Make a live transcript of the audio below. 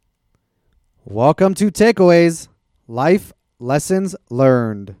Welcome to Takeaways, Life Lessons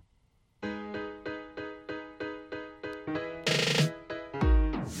Learned. I'm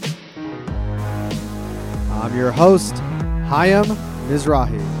your host, Hayam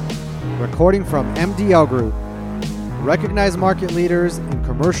Mizrahi, recording from MDL Group, recognized market leaders in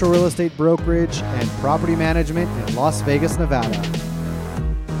commercial real estate brokerage and property management in Las Vegas, Nevada.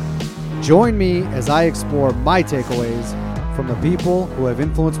 Join me as I explore my takeaways from the people who have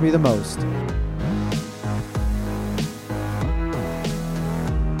influenced me the most.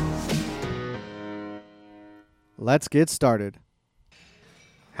 Let's get started.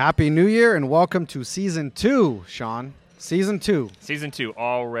 Happy New Year and welcome to Season 2, Sean. Season 2. Season 2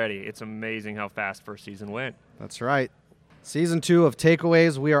 already. It's amazing how fast first season went. That's right. Season 2 of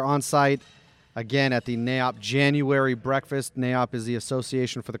Takeaways. We are on site again at the NAIOP January Breakfast. NAIOP is the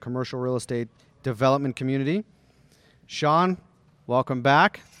Association for the Commercial Real Estate Development Community. Sean, welcome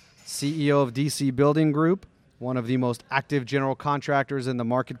back. CEO of DC Building Group, one of the most active general contractors in the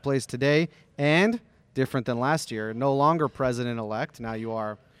marketplace today, and different than last year, no longer president-elect. Now you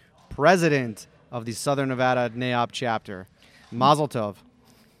are president of the Southern Nevada NAIOP chapter. Mazel tov.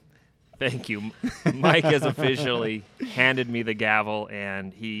 Thank you. Mike has officially handed me the gavel,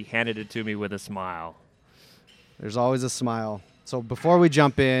 and he handed it to me with a smile. There's always a smile. So before we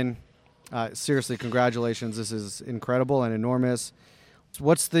jump in, seriously, congratulations. This is incredible and enormous.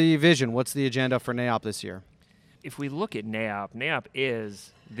 What's the vision? What's the agenda for NAIOP this year? If we look at NAIOP, NAIOP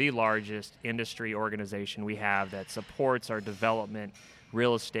is the largest industry organization we have that supports our development,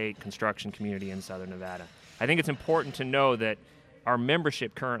 real estate, construction community in Southern Nevada. I think it's important to know that our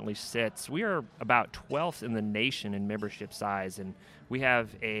membership currently we are about 12th in the nation in membership size, and we have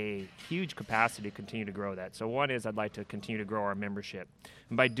a huge capacity to continue to grow that. So one is I'd like to continue to grow our membership.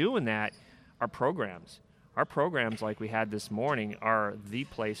 And by doing that, our programs like we had this morning are the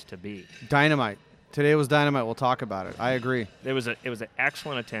place to be. Dynamite. Today was dynamite. We'll talk about it. I agree. It was an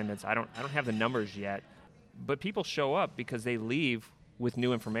excellent attendance. I don't have the numbers yet, but people show up because they leave with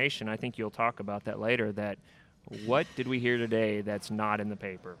new information. I think you'll talk about that later, that what did we hear today that's not in the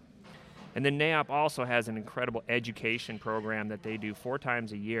paper? And then NAIOP also has an incredible education program that they do 4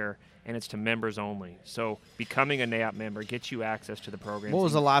 times a year, and it's to members only. So becoming a NAIOP member gets you access to the program. What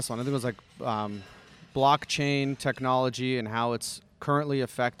was the last one? I think it was blockchain technology and how it's currently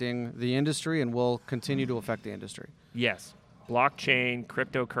affecting the industry and will continue to affect the industry. Yes. Blockchain,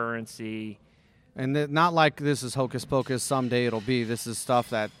 cryptocurrency. And not like this is hocus pocus, someday it'll be. This is stuff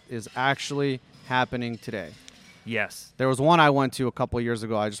that is actually happening today. Yes. There was one I went to a couple of years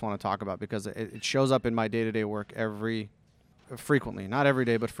ago I just want to talk about because it shows up in my day-to-day work frequently. Not every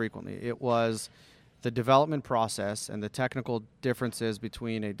day, but frequently. It was the development process and the technical differences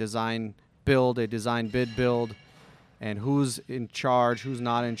between a design build, a design bid build, and who's in charge, who's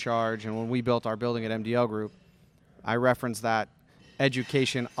not in charge. And when we built our building at MDL Group, I referenced that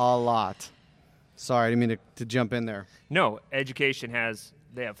education a lot. Sorry, I didn't mean to jump in there. No, education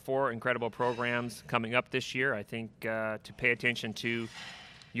they have 4 incredible programs coming up this year. I think to pay attention to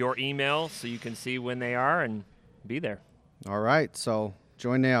your email so you can see when they are and be there. All right, so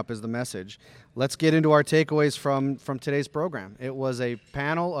join NAIOP is the message. Let's get into our takeaways from today's program. It was a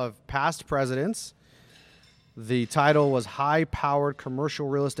panel of past presidents. The title was High-Powered Commercial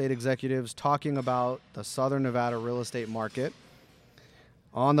Real Estate Executives Talking About the Southern Nevada Real Estate Market.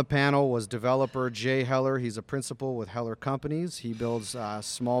 On the panel was developer Jay Heller. He's a principal with Heller Companies. He builds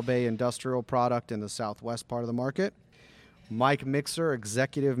small bay industrial product in the southwest part of the market. Mike Mixer,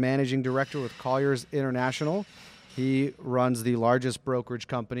 Executive Managing Director with Colliers International. He runs the largest brokerage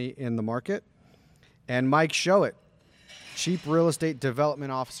company in the market. And Mike Showett, Chief Real Estate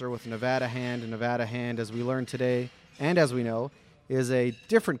Development Officer with Nevada Hand. And Nevada Hand, as we learned today, and as we know, is a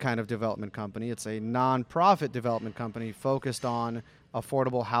different kind of development company. It's a nonprofit development company focused on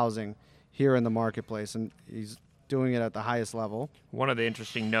affordable housing here in the marketplace, and he's doing it at the highest level. One of the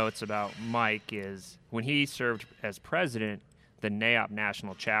interesting notes about Mike is when he served as president, the NAIOP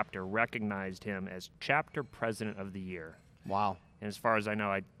National Chapter recognized him as Chapter President of the Year. Wow. And as far as I know,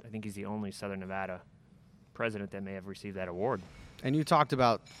 I think he's the only Southern Nevada president that may have received that award. And you talked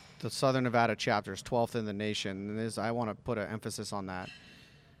about the Southern Nevada chapters, 12th in the nation, and I want to put an emphasis on that.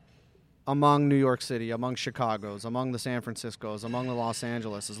 Among New York City, among Chicago's, among the San Francisco's, among the Los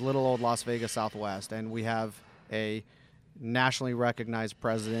Angeles's, little old Las Vegas Southwest, and we have a nationally recognized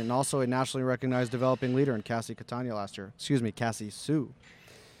president and also a nationally recognized developing leader in Cassie Sue.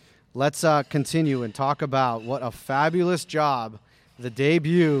 Let's continue and talk about what a fabulous job the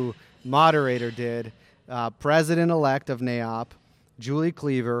debut moderator did. President-elect of NAIOP, Julie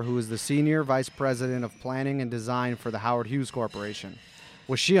Cleaver, who is the Senior Vice President of Planning and Design for the Howard Hughes Corporation.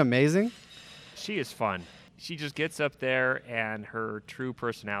 Was she amazing? She is fun. She just gets up there and her true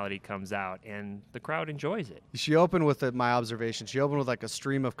personality comes out, and the crowd enjoys it. She opened with my observation. She opened with like a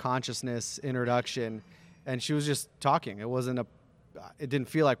stream of consciousness introduction, and she was just talking. It didn't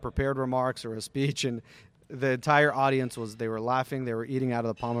feel like prepared remarks or a speech, and the entire audience they were laughing. They were eating out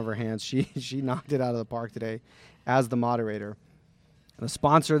of the palm of her hands. She knocked it out of the park today as the moderator. The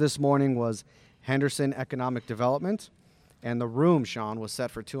sponsor this morning was Henderson Economic Development, and the room, Sean, was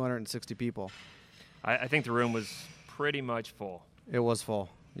set for 260 people. I think the room was pretty much full. It was full.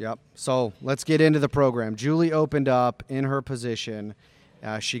 Yep. So let's get into the program. Julie opened up in her position.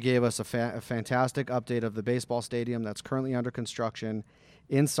 She gave us a fantastic update of the baseball stadium that's currently under construction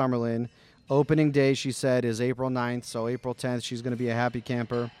in Summerlin. Opening day, she said, is April 9th, so April 10th, she's going to be a happy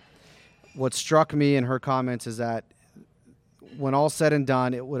camper. What struck me in her comments is that when all said and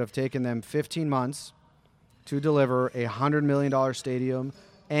done, it would have taken them 15 months to deliver a $100 million stadium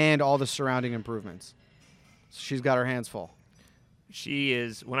and all the surrounding improvements. She's got her hands full. She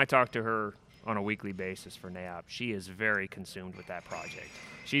is, when I talk to her on a weekly basis for NAIOP, she is very consumed with that project.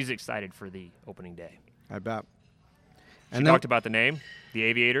 She's excited for the opening day. I bet. She talked about the name, the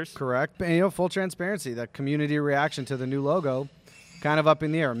Aviators. Correct. And, full transparency, the community reaction to the new logo, kind of up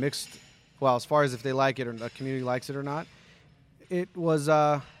in the air. Mixed, well, as far as if they like it or the community likes it or not. It was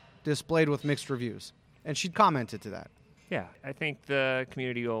displayed with mixed reviews. And she commented to that. Yeah, I think the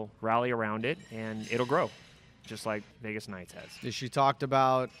community will rally around it, and it'll grow, just like Vegas Knights has. She talked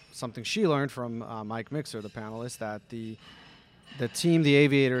about something she learned from Mike Mixer, the panelist, that the team, the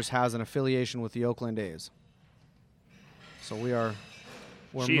Aviators, has an affiliation with the Oakland A's. So we're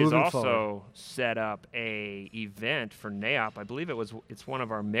she moving has also forward. set up a event for NAIOP. I believe it's one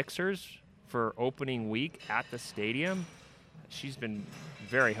of our mixers for opening week at the stadium. She's been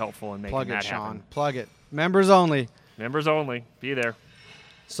very helpful in making that happen. Plug it, Sean. Plug it. Members only. Members only. Be there.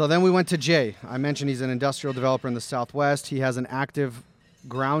 So then we went to Jay. I mentioned he's an industrial developer in the Southwest. He has an active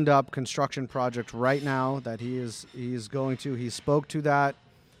ground-up construction project right now that he is going to. He spoke to that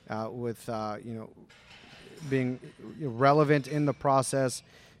with being relevant in the process,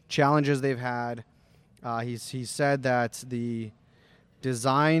 challenges they've had. He said that the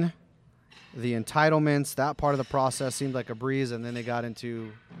design, the entitlements, that part of the process seemed like a breeze, and then they got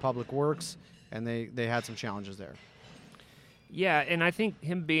into public works, and they had some challenges there. Yeah, and I think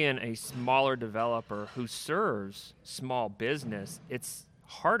him being a smaller developer who serves small business, it's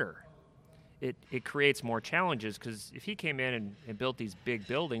harder. It creates more challenges because if he came in and built these big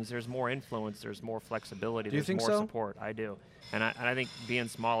buildings, there's more influence, there's more flexibility, Do you there's think more so? support. I do. And I think being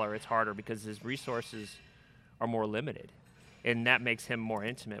smaller, it's harder because his resources are more limited. And that makes him more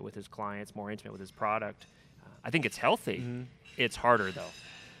intimate with his clients, more intimate with his product. I think it's healthy. Mm-hmm. It's harder, though.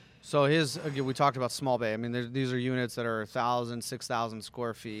 So again, we talked about small bay. I mean, these are units that are 1,000, 6,000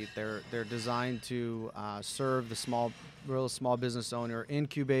 square feet. They're designed to serve the real small business owner,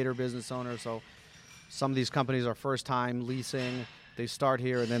 incubator business owner. So some of these companies are first time leasing. They start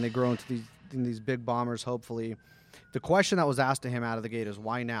here and then they grow into these big bombers, hopefully. The question that was asked to him out of the gate is,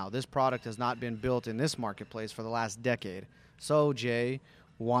 why now? This product has not been built in this marketplace for the last decade. So, Jay,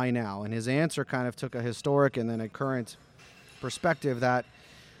 why now? And his answer kind of took a historic and then a current perspective that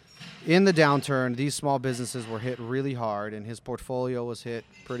in the downturn, these small businesses were hit really hard, and his portfolio was hit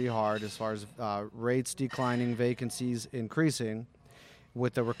pretty hard as far as rates declining, vacancies increasing.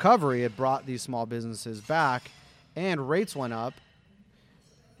 With the recovery, it brought these small businesses back, and rates went up,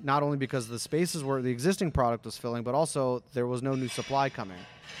 not only because the spaces where the existing product was filling, but also there was no new supply coming.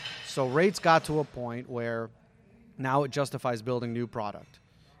 So rates got to a point where now it justifies building new product.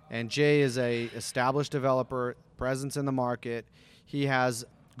 And Jay is a established developer, presence in the market. He has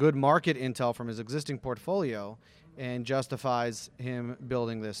good market intel from his existing portfolio and justifies him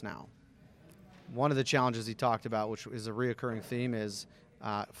building this now. One of the challenges he talked about, which is a reoccurring theme, is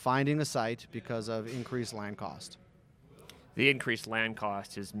finding a site because of increased land cost. The increased land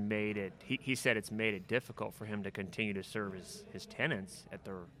cost has made it, he said it's made it difficult for him to continue to serve his tenants at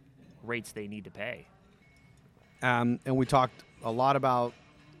the rates they need to pay. And we talked a lot about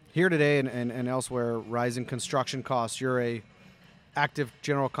here today and elsewhere, rising construction costs. You're a active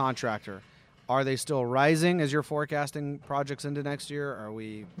general contractor. Are they still rising as you're forecasting projects into next year? Are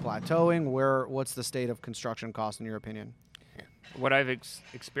we plateauing? What's the state of construction costs in your opinion? What I've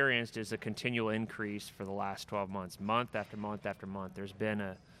experienced is a continual increase for the last 12 months, month after month after month. There's been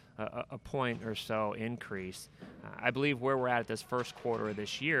a point or so increase. I believe where we're at this first quarter of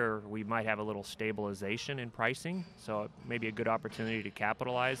this year, we might have a little stabilization in pricing, so it may be a good opportunity to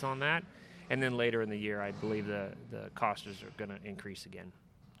capitalize on that. And then later in the year, I believe the costs are going to increase again.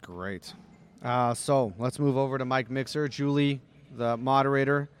 Great. So let's move over to Mike Mixer. Julie, the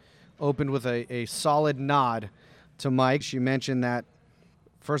moderator, opened with a solid nod to Mike. She mentioned that,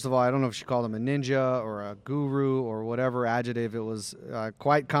 first of all, I don't know if she called him a ninja or a guru or whatever adjective. It was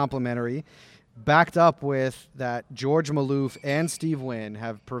quite complimentary. Backed up with that George Maloof and Steve Wynn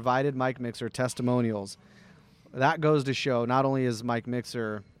have provided Mike Mixer testimonials. That goes to show not only is Mike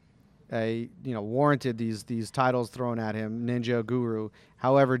Mixer warranted these titles thrown at him, ninja, guru.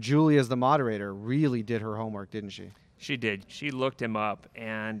 However, Julie, as the moderator, really did her homework, didn't she? She did. She looked him up,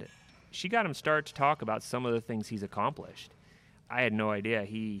 and she got him start to talk about some of the things he's accomplished. I had no idea.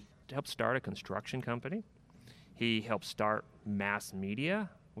 He helped start a construction company. He helped start Mass Media,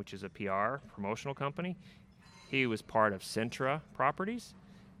 which is a PR promotional company. He was part of Centra Properties,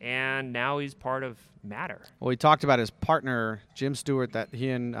 and now he's part of Matter. Well, he talked about his partner, Jim Stewart, that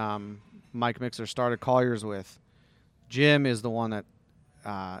he and Mike Mixer started Colliers with. Jim is the one that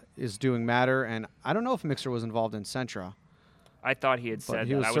is doing Matter, and I don't know if Mixer was involved in Centra. I thought he had said but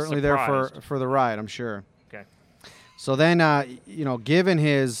he that. was I certainly surprised. there for the ride, I'm sure. Okay. So then, given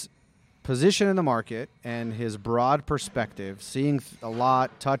his position in the market and his broad perspective, seeing a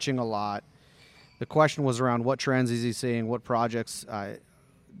lot, touching a lot, the question was around what trends is he seeing, what projects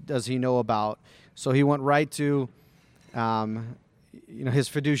does he know about. So he went right to his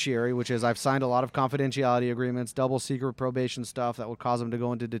fiduciary, which is I've signed a lot of confidentiality agreements, double secret probation stuff that would cause him to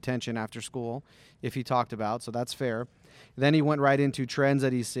go into detention after school if he talked about, so that's fair. Then he went right into trends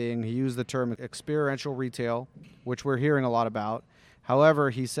that he's seeing. He used the term experiential retail, which we're hearing a lot about. However,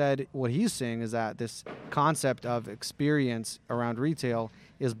 he said what he's seeing is that this concept of experience around retail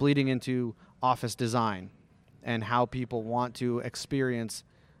is bleeding into office design and how people want to experience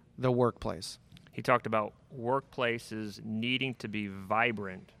the workplace. He talked about workplaces needing to be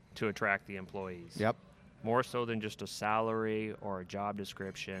vibrant to attract the employees. Yep. More so than just a salary or a job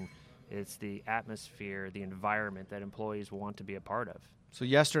description. It's the atmosphere, the environment that employees want to be a part of. So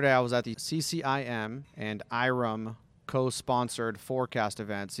yesterday I was at the CCIM and IREM co-sponsored forecast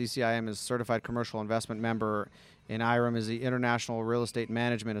event. CCIM is Certified Commercial Investment Member, and IREM is the International Real Estate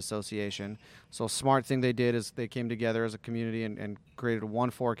Management Association. So smart thing they did is they came together as a community and created one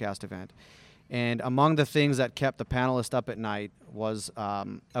forecast event. And among the things that kept the panelists up at night was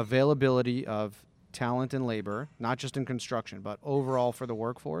availability of talent and labor, not just in construction, but overall for the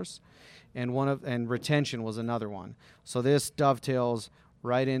workforce. And retention was another one. So this dovetails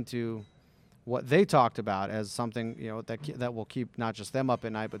right into what they talked about as something that will keep not just them up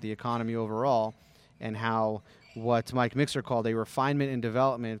at night, but the economy overall, and how what Mike Mixer called a refinement and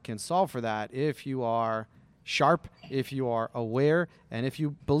development can solve for that if you are sharp, if you are aware, and if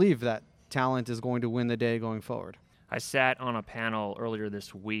you believe that talent is going to win the day going forward. I sat on a panel earlier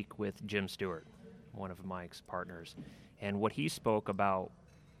this week with Jim Stewart, one of Mike's partners, and what he spoke about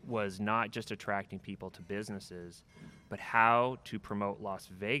was not just attracting people to businesses, but how to promote Las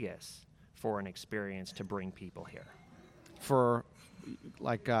Vegas for an experience to bring people here. For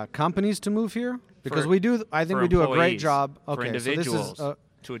companies to move here? Because I think for we do a great employees, job. For Okay, individuals, so this is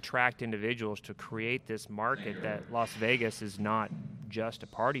to attract individuals, to create this market that Las Vegas is not just a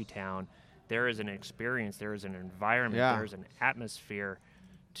party town. There is an experience, there is an environment, there is an atmosphere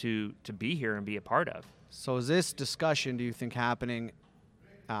to be here and be a part of. So is this discussion, do you think, happening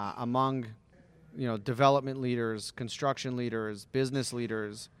among development leaders, construction leaders, business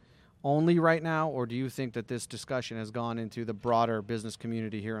leaders only right now, or do you think that this discussion has gone into the broader business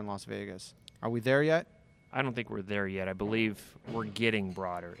community here in Las Vegas? Are we there yet? I don't think we're there yet. I believe we're getting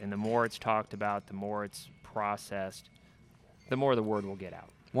broader, and the more it's talked about, the more it's processed, the more the word will get out.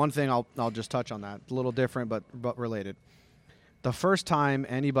 One thing I'll just touch on that, a little different but related. The first time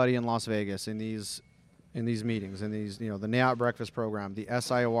anybody in Las Vegas in these meetings, in these the NAIOP breakfast program, the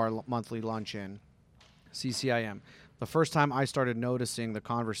SIOR monthly luncheon, CCIM, the first time I started noticing the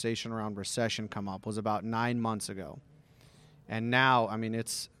conversation around recession come up was about 9 months ago. And now, I mean,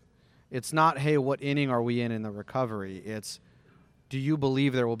 it's not, hey, what inning are we in the recovery? It's, do you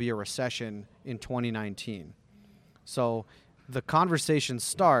believe there will be a recession in 2019? So the conversations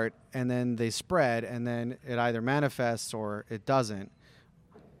start, and then they spread, and then it either manifests or it doesn't.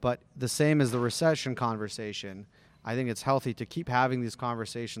 But the same as the recession conversation, I think it's healthy to keep having these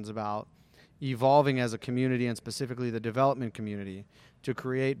conversations about evolving as a community, and specifically the development community, to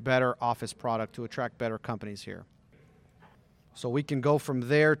create better office product, to attract better companies here. So we can go from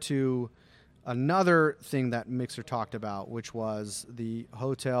there to another thing that Mixer talked about, which was the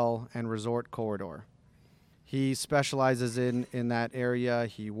hotel and resort corridor. He specializes in that area.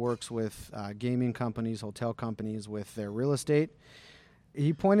 He works with gaming companies, hotel companies, with their real estate.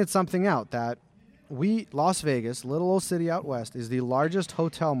 He pointed something out, that Las Vegas, little old city out west, is the largest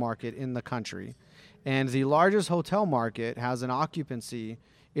hotel market in the country. And the largest hotel market has an occupancy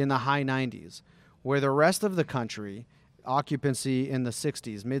in the high 90s, where the rest of the country, occupancy in the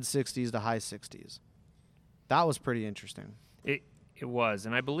 60s, mid 60s to high 60s. That was pretty interesting. It was,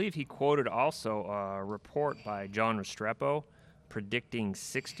 and I believe he quoted also a report by John Restrepo predicting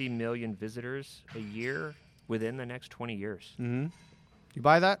 60 million visitors a year within the next 20 years. Mm-hmm. You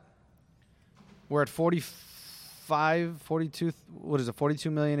buy that? We're at 45, 42, what is it,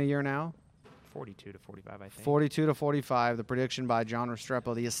 42 million a year now? 42 to 45, I think. 42 to 45, the prediction by John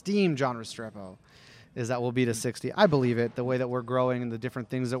Restrepo, the esteemed John Restrepo, is that we'll be to 60. I believe it, the way that we're growing and the different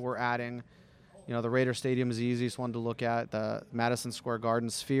things that we're adding. You know, the Raider Stadium is the easiest one to look at. The Madison Square Garden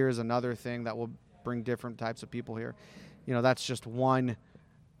Sphere is another thing that will bring different types of people here. You know, that's just one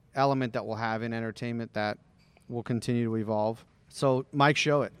element that we'll have in entertainment that will continue to evolve. So, Mike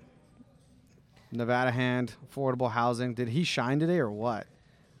Showett, Nevada Hand, affordable housing. Did he shine today or what?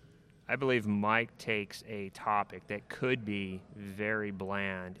 I believe Mike takes a topic that could be very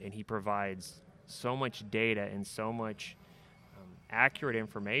bland, and he provides so much data and so much accurate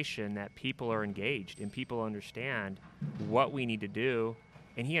information that people are engaged and people understand what we need to do,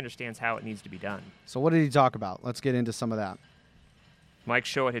 and he understands how it needs to be done. So what did he talk about? Let's get into some of that. Mike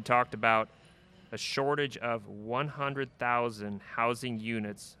Showett had talked about a shortage of 100,000 housing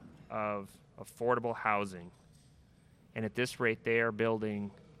units of affordable housing, and at this rate they are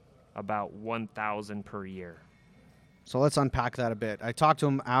building about 1,000 per year. So let's unpack that a bit. I talked to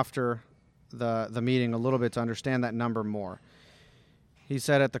him after the meeting a little bit to understand that number more. He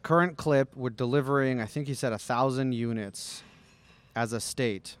said at the current clip, we're delivering, I think he said 1,000 units as a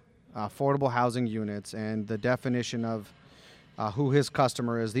state, affordable housing units, and the definition of who his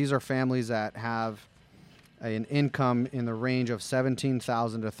customer is. These are families that have an income in the range of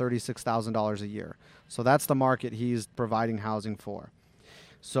 $17,000 to $36,000 a year. So that's the market he's providing housing for.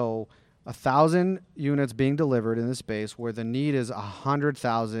 So 1,000 units being delivered in this space where the need is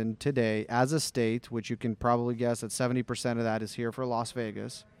 100,000 today as a state, which you can probably guess that 70% of that is here for Las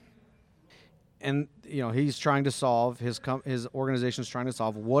Vegas. And, you know, he's trying to solve, his organization's trying to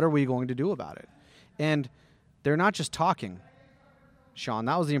solve, what are we going to do about it? And they're not just talking, Sean.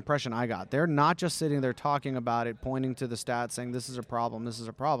 That was the impression I got. They're not just sitting there talking about it, pointing to the stats, saying this is a problem, this is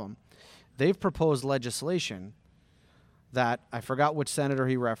a problem. They've proposed legislation that I forgot which senator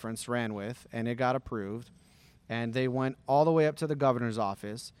he referenced, ran with, and it got approved. And they went all the way up to the governor's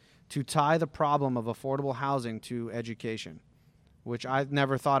office to tie the problem of affordable housing to education, which I've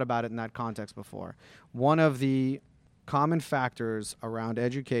never thought about it in that context before. One of the common factors around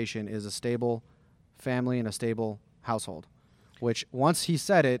education is a stable family and a stable household, which once he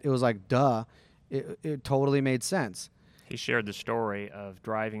said it, it was like, duh, it totally made sense. He shared the story of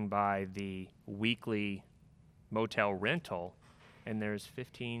driving by the weekly motel rental, and there's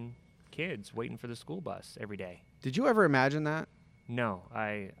 15 kids waiting for the school bus every day. Did you ever imagine that? No,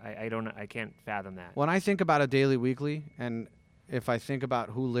 I can't fathom that. When I think about a daily weekly, and if I think about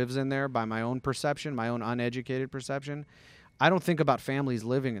who lives in there by my own perception, my own uneducated perception, I don't think about families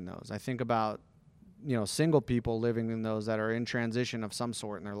living in those. I think about, you know, single people living in those that are in transition of some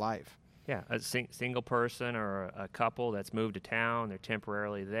sort in their life. Yeah, a single person or a couple that's moved to town, they're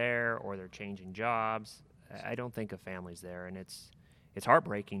temporarily there, or they're changing jobs. I don't think of families there, and it's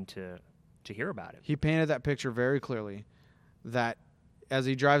heartbreaking to hear about it. He painted that picture very clearly, that as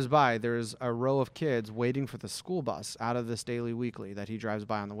he drives by, there's a row of kids waiting for the school bus out of this daily weekly that he drives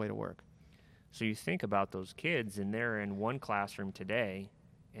by on the way to work. So you think about those kids, and they're in one classroom today,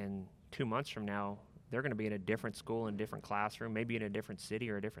 and 2 months from now, they're going to be in a different school, in a different classroom, maybe in a different city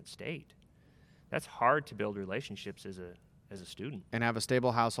or a different state. That's hard to build relationships as a student. And have a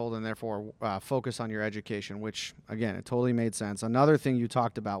stable household and therefore focus on your education, which, again, it totally made sense. Another thing you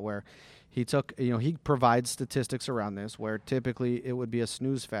talked about where he took, you know, he provides statistics around this where typically it would be a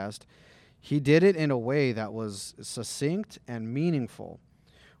snooze fest. He did it in a way that was succinct and meaningful,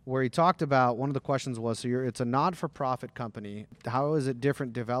 where he talked about, one of the questions was, so it's a not-for-profit company. How is it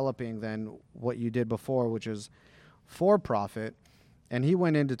different developing than what you did before, which is for-profit? And he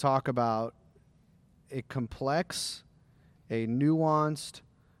went in to talk about a complex, a nuanced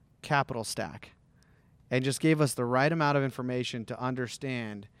capital stack, and just gave us the right amount of information to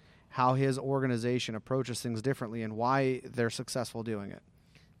understand how his organization approaches things differently and why they're successful doing it.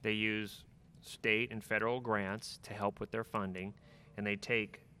 They use state and federal grants to help with their funding, and they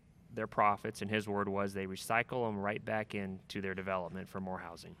take their profits, and his word was they recycle them right back into their development for more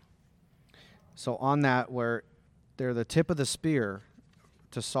housing. So on that, where they're the tip of the spear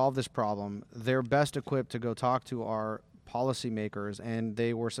to solve this problem, they're best equipped to go talk to our policymakers, and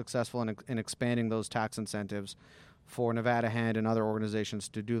they were successful in expanding those tax incentives for Nevada Hand and other organizations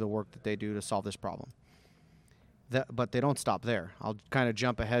to do the work that they do to solve this problem. But they don't stop there. I'll kind of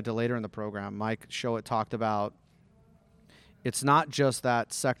jump ahead to later in the program. Mike Showett talked about it's not just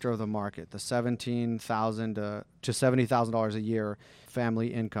that sector of the market, the $17,000 to $70,000 a year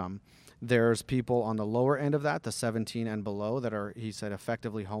family income. There's people on the lower end of that, the 17 and below, that are, he said,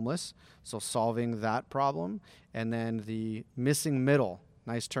 effectively homeless. So solving that problem. And then the missing middle,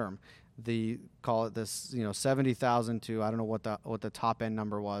 nice term, call it this, 70,000 to, I don't know what the top end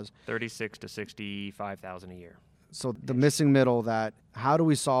number was. 36 to 65,000 a year. So the missing middle, that how do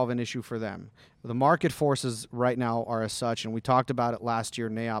we solve an issue for them? The market forces right now are as such, and we talked about it last year,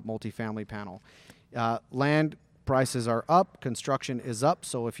 NAIOP multifamily panel. Land prices are up, construction is up,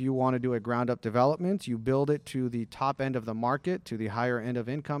 so if you want to do a ground-up development, you build it to the top end of the market, to the higher end of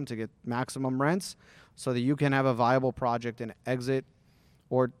income to get maximum rents so that you can have a viable project and exit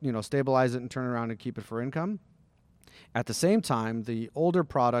or stabilize it and turn around and keep it for income. At the same time, the older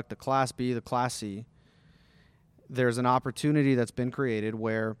product, the Class B, the Class C, there's an opportunity that's been created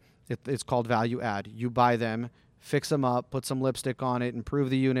where it's called value add. You buy them, fix them up, put some lipstick on it, improve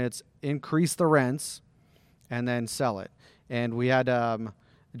the units, increase the rents, and then sell it. And we had a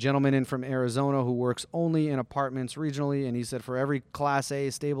gentleman in from Arizona who works only in apartments regionally, and he said for every Class A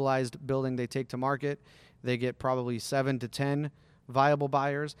stabilized building they take to market, they get probably 7 to 10 viable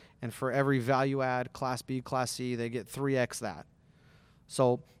buyers, and for every value add Class B, Class C, they get 3x that.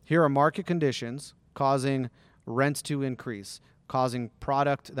 So here are market conditions causing rents to increase, causing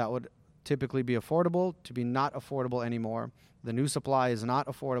product that would typically be affordable to be not affordable anymore. The new supply is not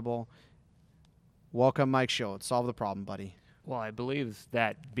affordable. Welcome, Mike Showett. Solve the problem, buddy. Well, I believe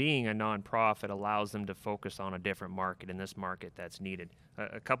that being a nonprofit allows them to focus on a different market, in this market that's needed.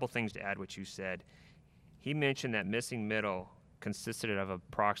 A couple things to add what you said. He mentioned that missing middle consisted of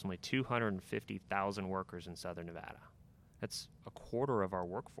approximately 250,000 workers in Southern Nevada. That's a quarter of our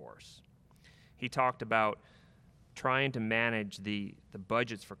workforce. He talked about trying to manage the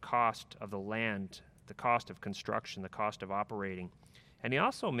budgets for cost of the land, the cost of construction, the cost of operating. And he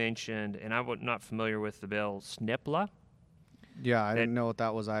also mentioned, and I'm not familiar with the bill, SNPLA. Yeah, I didn't know what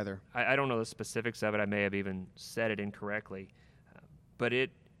that was either. I don't know the specifics of it. I may have even said it incorrectly. But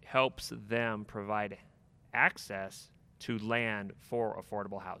it helps them provide access to land for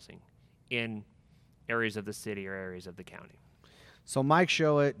affordable housing in areas of the city or areas of the county. So Mike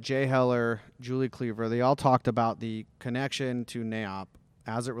Showett, Jay Heller, Julie Cleaver, they all talked about the connection to NAIOP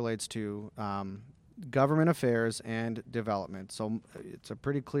as it relates to government affairs and development. So it's a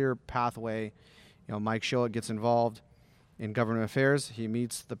pretty clear pathway. Mike Showett gets involved in government affairs. He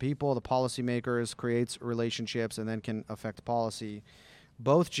meets the people, the policymakers, creates relationships, and then can affect policy.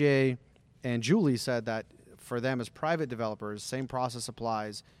 Both Jay and Julie said that for them as private developers, same process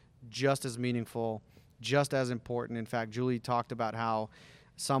applies, just as meaningful, just as important. In fact, Julie talked about how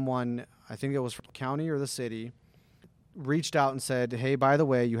someone, I think it was from the county or the city, reached out and said, hey, by the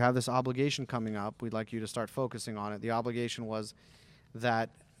way, you have this obligation coming up. We'd like you to start focusing on it. The obligation was that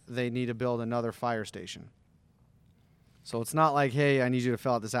they need to build another fire station. So it's not like, hey, I need you to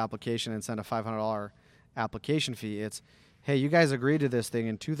fill out this application and send a $500 application fee. It's, hey, you guys agreed to this thing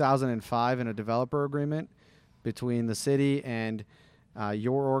in 2005 in a developer agreement between the city and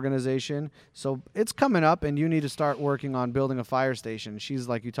your organization. So it's coming up, and you need to start working on building a fire station. She's,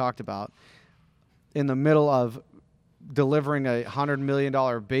 like you talked about, in the middle of delivering a $100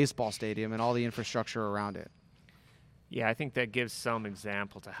 million baseball stadium and all the infrastructure around it. Yeah, I think that gives some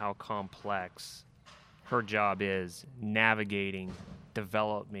example to how complex her job is, navigating,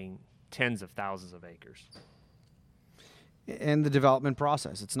 developing tens of thousands of acres. And the development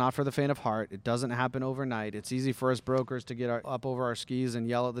process. It's not for the faint of heart. It doesn't happen overnight. It's easy for us brokers to get up over our skis and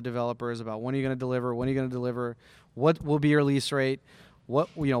yell at the developers about when are you going to deliver, when are you going to deliver, what will be your lease rate,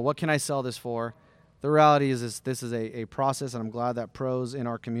 what can I sell this for? The reality is this is a process, and I'm glad that pros in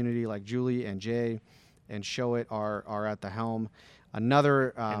our community like Julie and Jay and Showett are at the helm.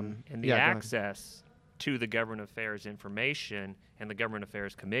 Another and the access to the government affairs information and the government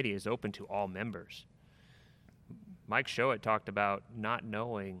affairs committee is open to all members. Mike Showett talked about not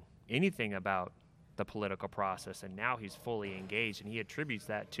knowing anything about the political process, and now he's fully engaged, and he attributes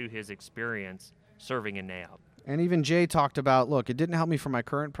that to his experience serving in NAIOP. And even Jay talked about, look, it didn't help me for my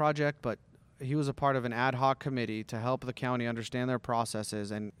current project, but he was a part of an ad hoc committee to help the county understand their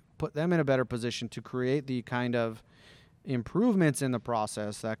processes and put them in a better position to create the kind of improvements in the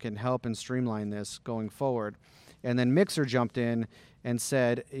process that can help and streamline this going forward. And then Mixer jumped in and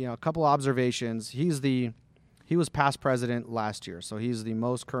said, a couple observations. He was past president last year, so he's the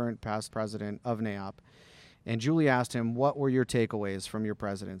most current past president of NAIOP. And Julie asked him, what were your takeaways from your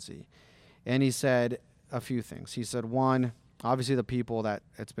presidency? And he said a few things. He said, one, obviously the people that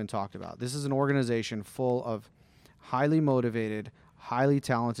it's been talked about. This is an organization full of highly motivated, highly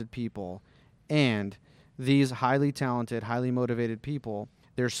talented people. And these highly talented, highly motivated people,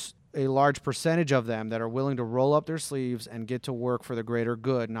 there's a large percentage of them that are willing to roll up their sleeves and get to work for the greater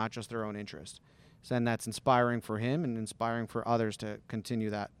good, not just their own interest. So, and that's inspiring for him and inspiring for others to continue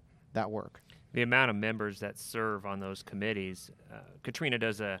that work. The amount of members that serve on those committees, Katrina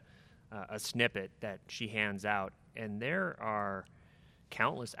does a snippet that she hands out, and there are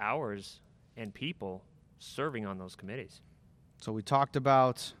countless hours and people serving on those committees. So we talked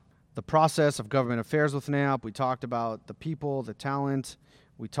about the process of government affairs with NAIOP. We talked about the people, the talent.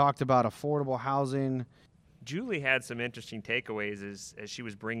 We talked about affordable housing. Julie had some interesting takeaways as she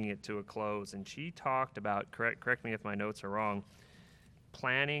was bringing it to a close, and she talked about, correct me if my notes are wrong,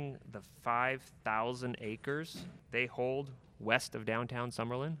 planning the 5,000 acres they hold west of downtown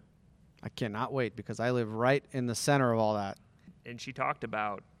Summerlin. I cannot wait because I live right in the center of all that. And she talked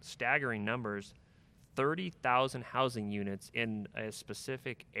about staggering numbers, 30,000 housing units in a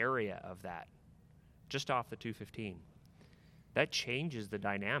specific area of that, just off the 215. That changes the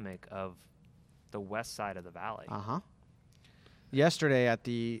dynamic of the west side of the valley. Yesterday at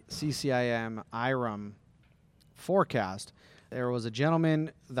the CCIM IREM forecast, there was a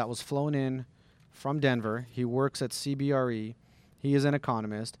gentleman that was flown in from Denver. He works at CBRE. He is an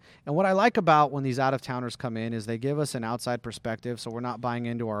economist. And what I like about when these out-of-towners come in is they give us an outside perspective, so we're not buying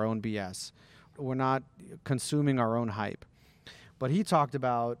into our own BS. We're not consuming our own hype. But he talked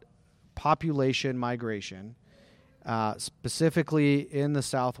about population migration, specifically in the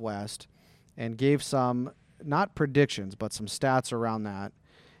Southwest, and gave some, not predictions, but some stats around that.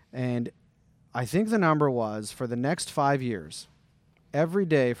 And I think the number was for the next 5 years, every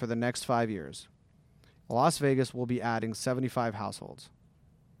day for the next 5 years, Las Vegas will be adding 75 households.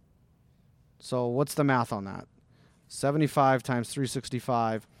 So what's the math on that? 75 times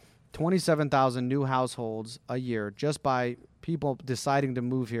 365, 27,000 new households a year just by people deciding to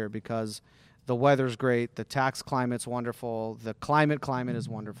move here because the weather's great, the tax climate's wonderful, the climate is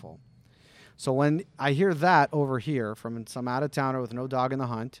wonderful. So when I hear that over here from some out-of-towner with no dog in the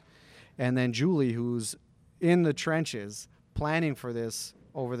hunt, and then Julie, who's in the trenches planning for this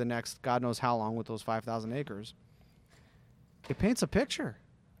over the next God knows how long with those 5,000 acres, it paints a picture,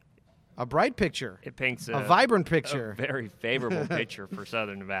 a bright picture. It paints a vibrant picture. A very favorable picture for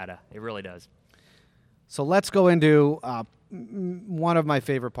Southern Nevada. It really does. So let's go into one of my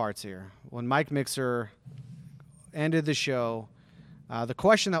favorite parts here. When Mike Mixer ended the show, the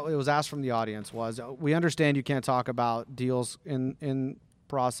question that was asked from the audience was, we understand you can't talk about deals in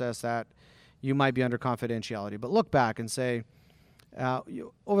process that you might be under confidentiality, but look back and say,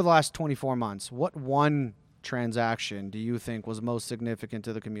 over the last 24 months, what one transaction do you think was most significant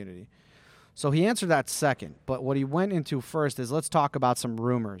to the community? So he answered that second, but what he went into first is let's talk about some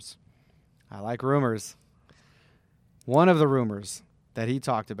rumors. I like rumors. One of the rumors that he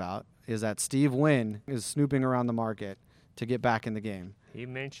talked about is that Steve Wynn is snooping around the market to get back in the game. He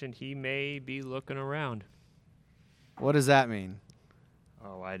mentioned he may be looking around. What does that mean?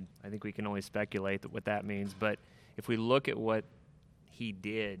 Oh, I think we can only speculate what that means. But if we look at what he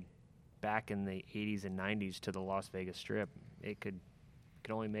did back in the 80s and 90s to the Las Vegas Strip, it could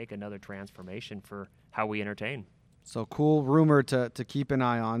only make another transformation for how we entertain. So cool rumor to keep an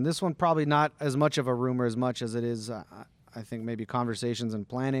eye on. This one probably not as much of a rumor as much as it is, I think, maybe conversations and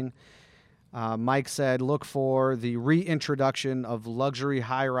planning. Mike said, look for the reintroduction of luxury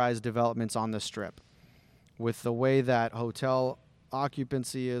high-rise developments on the Strip. With the way that hotel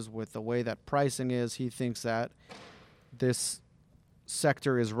occupancy is, with the way that pricing is, he thinks that this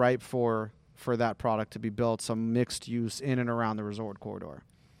sector is ripe for that product to be built, some mixed use in and around the resort corridor.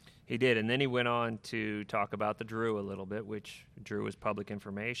 He did, and then he went on to talk about the Drew a little bit, which Drew is public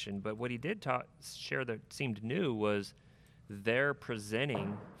information. But what he did share that seemed new was they're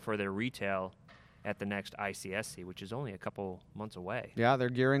presenting for their retail at the next ICSC, which is only a couple months away. Yeah, they're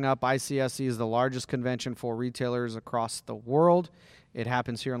gearing up. ICSC is the largest convention for retailers across the world. It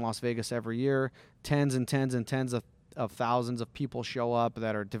happens here in Las Vegas every year. Tens and tens and tens of thousands of people show up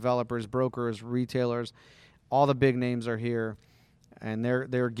that are developers, brokers, retailers. All the big names are here, and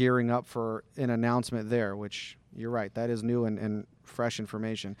they're gearing up for an announcement there, which you're right, that is new and fresh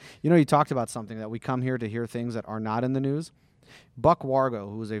information. You know, you talked about something that we come here to hear things that are not in the news. Buck Wargo,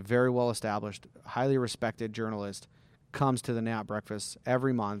 who is a very well-established, highly respected journalist, comes to the NAIOP breakfast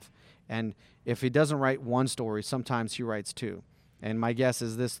every month, and if he doesn't write one story, sometimes he writes two. And my guess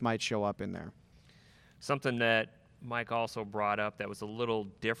is this might show up in there. Something that Mike also brought up that was a little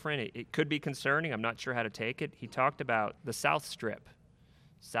different. It could be concerning. I'm not sure how to take it. He talked about the South Strip,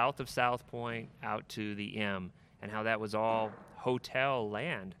 south of South Point out to the M, and how that was all hotel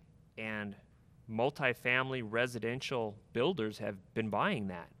land. And multifamily residential builders have been buying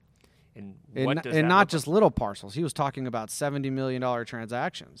that. And not just little parcels. He was talking about $70 million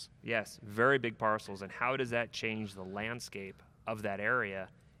transactions. Yes, very big parcels. And how does that change the landscape of that area?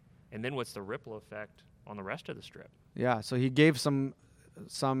 And then what's the ripple effect on the rest of the Strip? Yeah, so he gave some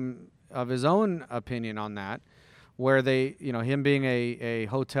of his own opinion on that, where they, him being a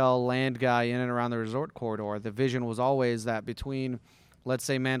hotel land guy in and around the resort corridor, the vision was always that between, let's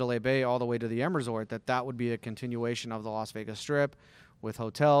say, Mandalay Bay all the way to the M Resort, that would be a continuation of the Las Vegas Strip with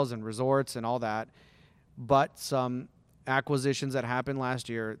hotels and resorts and all that. But some acquisitions that happened last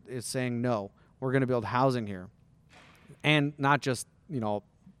year is saying, no, we're going to build housing here. And not just,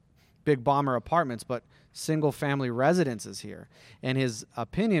 big bomber apartments, but single family residences here. And his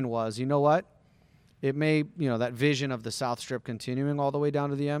opinion was, you know what? It may, that vision of the South Strip continuing all the way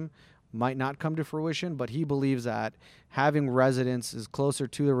down to the M might not come to fruition, but he believes that having residences closer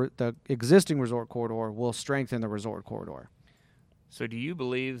to the existing resort corridor will strengthen the resort corridor. So do you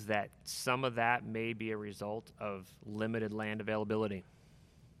believe that some of that may be a result of limited land availability?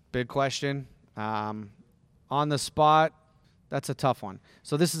 Big question. On the spot, that's a tough one.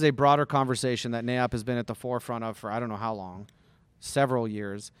 So this is a broader conversation that NAIOP has been at the forefront of for I don't know how long, several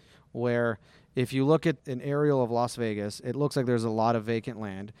years, where if you look at an aerial of Las Vegas, it looks like there's a lot of vacant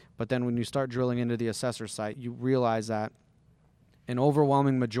land. But then when you start drilling into the assessor site, you realize that an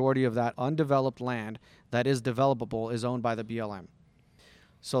overwhelming majority of that undeveloped land that is developable is owned by the BLM.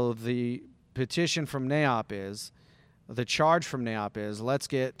 So the petition from NAIOP is, the charge from NAIOP is, let's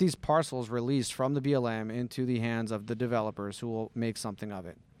get these parcels released from the BLM into the hands of the developers who will make something of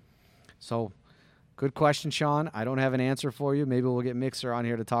it. So, good question, Sean. I don't have an answer for you. Maybe we'll get Mixer on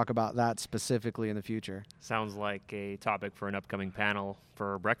here to talk about that specifically in the future. Sounds like a topic for an upcoming panel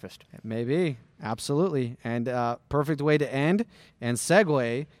for breakfast. Maybe. Absolutely. And perfect way to end and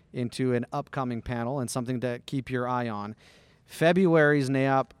segue into an upcoming panel and something to keep your eye on. February's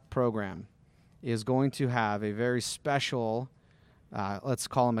NAIOP program is going to have a very special, let's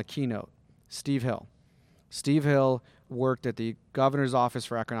call him a keynote, Steve Hill. Steve Hill worked at the Governor's Office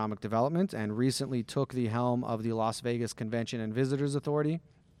for Economic Development and recently took the helm of the Las Vegas Convention and Visitors Authority.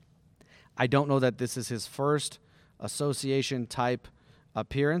 I don't know that this is his first association-type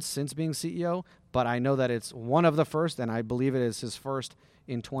appearance since being CEO, but I know that it's one of the first, and I believe it is his first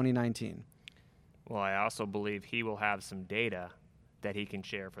in 2019. Well, I also believe he will have some data that he can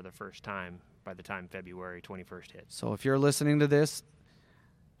share for the first time by the time February 21st hits. So if you're listening to this,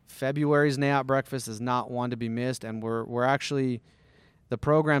 February's NAIOP breakfast is not one to be missed, and we're actually, the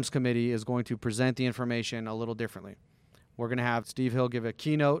programs committee is going to present the information a little differently. We're going to have Steve Hill give a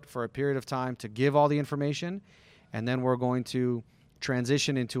keynote for a period of time to give all the information, and then we're going to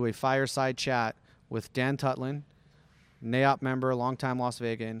transition into a fireside chat with Dan Tutlin, NAIOP member, longtime Las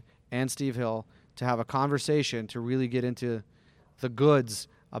Vegan, and Steve Hill to have a conversation to really get into the goods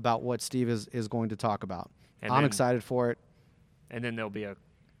about what Steve is going to talk about. I'm excited for it. And then there'll be a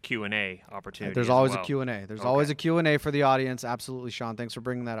Q&A opportunity. There's always a Q&A. There's always a Q&A for the audience. Absolutely, Sean. Thanks for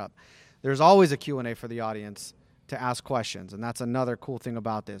bringing that up. There's always a Q&A for the audience to ask questions, and that's another cool thing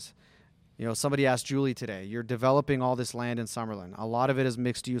about this. Somebody asked Julie today, you're developing all this land in Summerlin. A lot of it is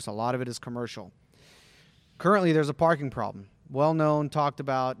mixed use. A lot of it is commercial. Currently, there's a parking problem. Well known, talked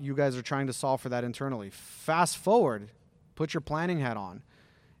about. You guys are trying to solve for that internally. Fast forward, put your planning hat on.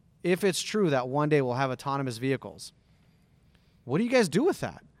 If it's true that one day we'll have autonomous vehicles, what do you guys do with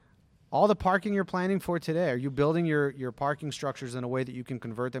that? All the parking you're planning for today, are you building your parking structures in a way that you can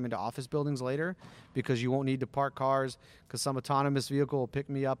convert them into office buildings later because you won't need to park cars because some autonomous vehicle will pick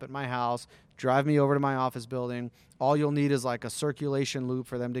me up at my house, drive me over to my office building. All you'll need is like a circulation loop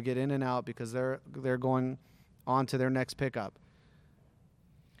for them to get in and out because they're going on to their next pickup.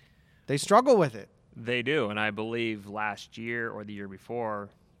 They struggle with it. They do, and I believe last year or the year before,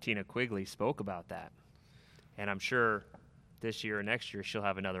 Tina Quigley spoke about that. And I'm sure this year or next year she'll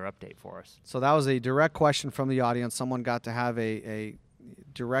have another update for us. So that was a direct question from the audience. Someone got to have a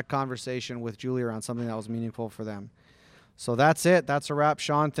direct conversation with Julie around something that was meaningful for them. So that's it. That's a wrap.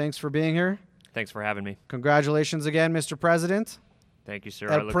 Sean, thanks for being here. Thanks for having me. Congratulations again, Mr. President. Thank you, sir.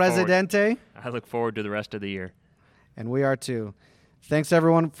 El Presidente. I look forward to the rest of the year. And we are too. Thanks,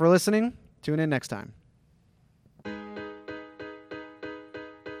 everyone, for listening. Tune in next time.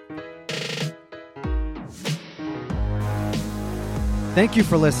 Thank you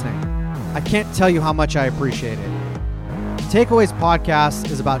for listening. I can't tell you how much I appreciate it. Takeaways Podcast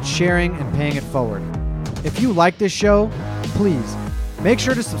is about sharing and paying it forward. If you like this show, please make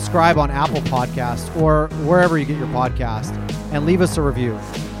sure to subscribe on Apple Podcasts or wherever you get your podcast and leave us a review.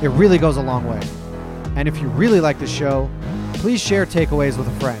 It really goes a long way. And if you really like the show, please share Takeaways with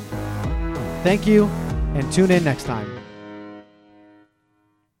a friend. Thank you, and tune in next time.